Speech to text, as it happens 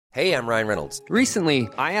Hey, I'm Ryan Reynolds. Recently,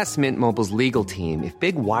 I asked Mint Mobile's legal team if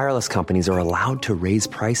big wireless companies are allowed to raise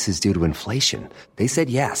prices due to inflation. They said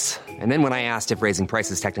yes. And then when I asked if raising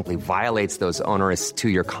prices technically violates those onerous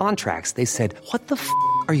two-year contracts, they said, "What the f***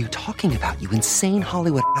 are you talking about, you insane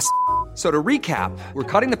Hollywood ass?" So to recap, we're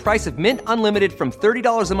cutting the price of Mint Unlimited from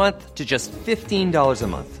 $30 a month to just $15 a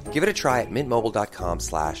month. Give it a try at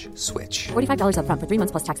mintmobile.com/switch. $45 up front for 3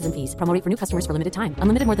 months plus taxes and fees. Promo rate for new customers for limited time.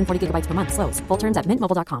 Unlimited more than 40 gigabytes per month. Slows full terms at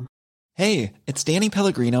mintmobile.com. Hey, it's Danny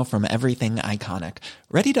Pellegrino from Everything Iconic.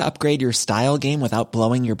 Ready to upgrade your style game without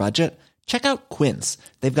blowing your budget? Check out Quince.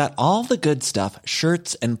 They've got all the good stuff,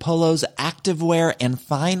 shirts and polos, activewear, and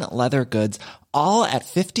fine leather goods, all at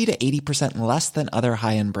 50 to 80% less than other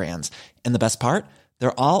high-end brands. And the best part?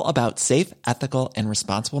 They're all about safe, ethical, and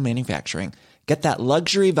responsible manufacturing. Get that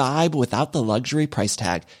luxury vibe without the luxury price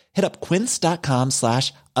tag. Hit up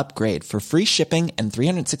quince.com/upgrade for free shipping and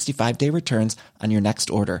 365-day returns on your next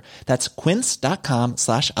order. That's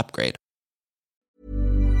quince.com/upgrade.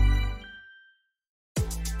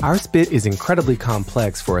 Our spit is incredibly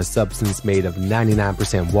complex for a substance made of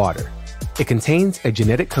 99% water. It contains a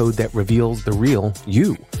genetic code that reveals the real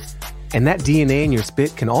you. And that DNA in your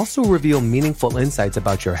spit can also reveal meaningful insights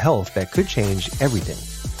about your health that could change everything.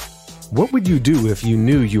 What would you do if you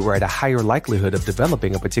knew you were at a higher likelihood of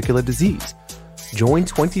developing a particular disease? Join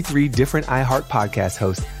 23 different iHeart podcast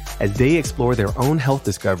hosts as they explore their own health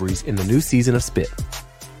discoveries in the new season of Spit.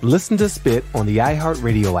 Listen to Spit on the iHeart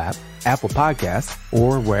Radio app, Apple Podcasts,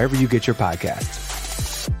 or wherever you get your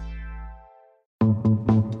podcasts.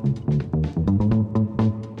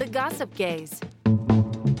 The Gossip Gaze.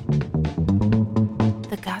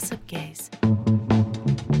 The Gossip Gaze.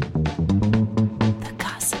 The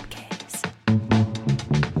Gossip Gaze.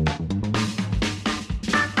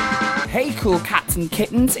 Hey, cool cats and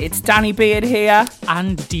kittens, it's Danny Beard here.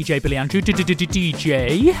 And DJ Billy Andrew,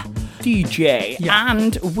 DJ. Yeah.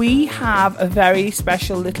 And we have a very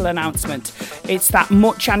special little announcement. It's that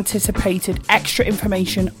much anticipated extra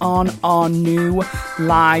information on our new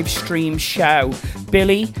live stream show.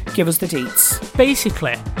 Billy, give us the deets.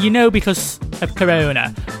 Basically, because of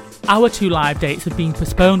Corona, our 2 live dates have been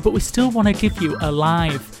postponed, but we still want to give you a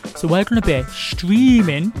live. So we're going to be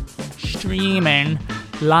streaming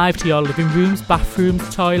live to your living rooms, bathrooms,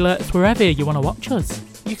 toilets, wherever you want to watch us.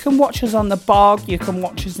 You can watch us on the bog, you can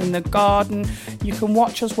watch us in the garden, you can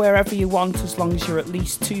watch us wherever you want as long as you're at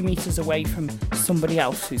least 2 meters away from somebody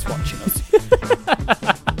else who's watching us.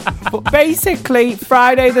 But basically,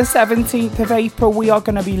 Friday the 17th of April, we are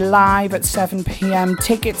going to be live at 7 p.m.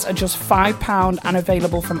 Tickets are just £5 and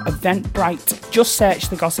available from Eventbrite. Just search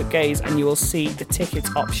The Gossip Gaze and you will see the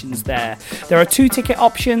ticket options there. There are 2 ticket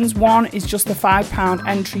options. One is just the £5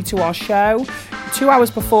 entry to our show. 2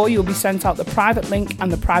 hours before, you'll be sent out the private link and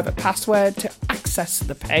the private password to access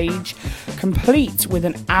the page, complete with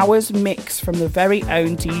an hour's mix from the very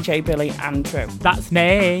own DJ Billy Andrew. That's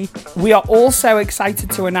me. We are also excited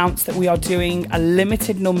to announce that we are doing a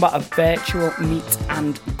limited number of virtual meet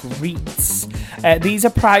and greets. These are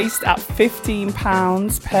priced at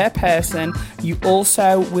 £15 per person. You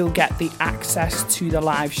also will get the access to the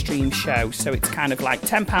live stream show. So it's kind of like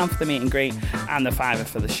 £10 for the meet and greet and the £5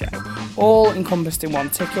 for the show. All encompassed in one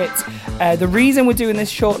ticket. The reason we're doing this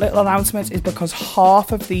short little announcement is because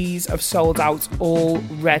half of these have sold out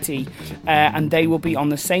already. And they will be on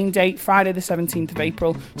the same date, Friday the 17th of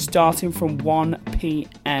April, starting from 1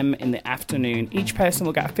 p.m. in the afternoon. Each person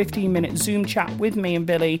will get a 15-minute Zoom chat with me and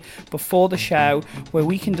Billy before the show where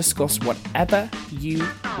we can discuss whatever you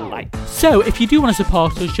like. So if you do want to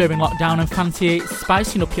support us during lockdown and fancy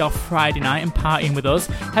spicing up your Friday night and partying with us,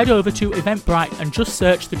 head over to Eventbrite and just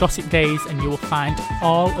search The Gossip Gaze and you will find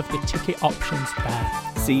all of the ticket options there.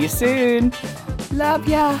 See you soon. Love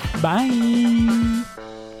ya. Bye.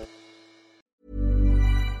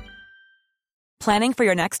 Planning for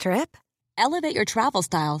your next trip? Elevate your travel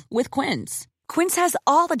style with Quince. Quince has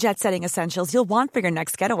all the jet-setting essentials you'll want for your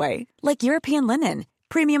next getaway, like European linen,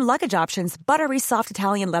 premium luggage options, buttery soft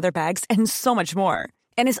Italian leather bags, and so much more.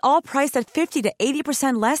 And is all priced at 50 to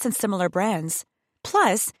 80% less than similar brands.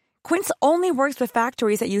 Plus, Quince only works with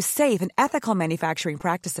factories that use safe and ethical manufacturing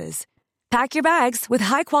practices. Pack your bags with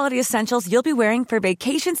high-quality essentials you'll be wearing for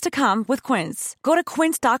vacations to come with Quince. Go to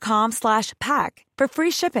quince.com/pack for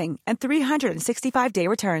free shipping and 365-day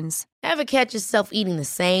returns. Ever catch yourself eating the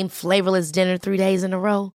same flavorless dinner 3 days in a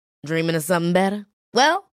row? Dreaming of something better?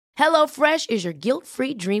 Well, HelloFresh is your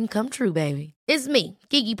guilt-free dream come true, baby. It's me,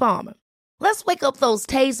 Keke Palmer. Let's wake up those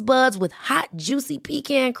taste buds with hot, juicy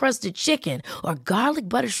pecan-crusted chicken or garlic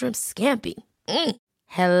butter shrimp scampi.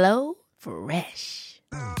 Hello Fresh.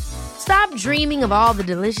 Stop dreaming of all the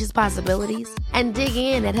delicious possibilities and dig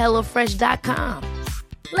in at HelloFresh.com.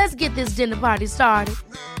 Let's get this dinner party started.